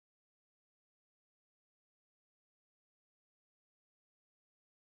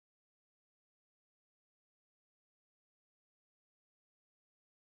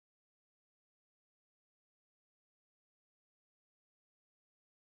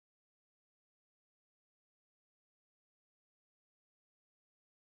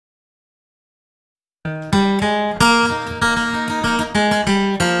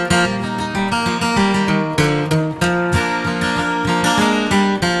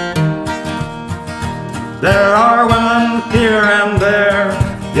There are women here and there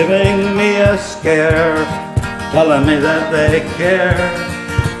giving me a scare, telling me that they care.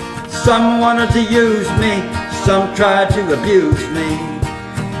 Some wanted to use me, some tried to abuse me.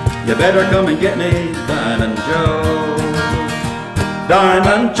 You better come and get me, Diamond Joe.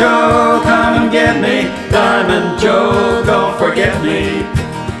 Diamond Joe, come and get me. Diamond Joe, don't forget me.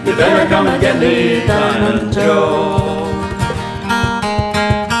 You better come and get me, Diamond Joe.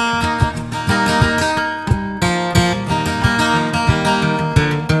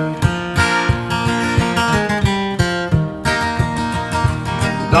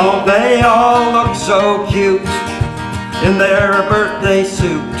 Don't they all look so cute in their birthday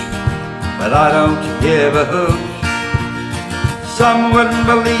suit? But I don't give a hoot. Some wouldn't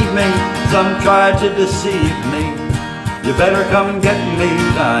believe me, some tried to deceive me. You better come and get me,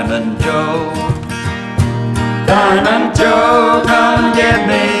 Diamond Joe. Diamond Joe, come and get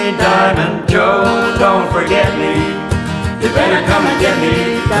me. Diamond Joe, don't forget me. You better come and get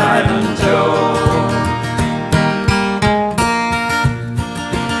me, Diamond Joe.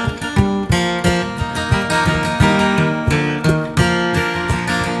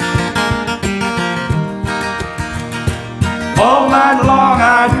 All night long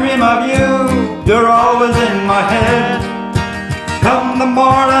I dream of you, you're always in my head. Come the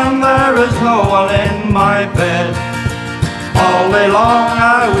morning there is no one in my bed. All day long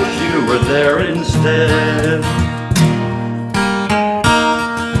I wish you were there instead.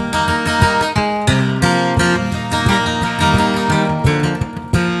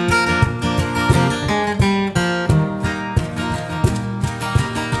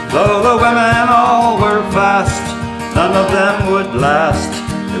 Though the women all were fast, none of them would last.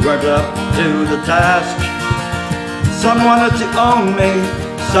 They weren't up to the task. Some wanted to own me,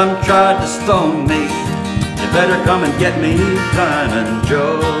 some tried to stone me. You better come and get me, Diamond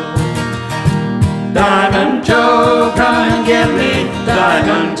Joe. Diamond Joe, come and get me.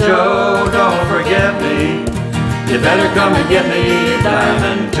 Diamond Joe, don't forget me. You better come and get me,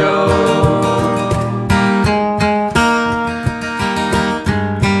 Diamond Joe.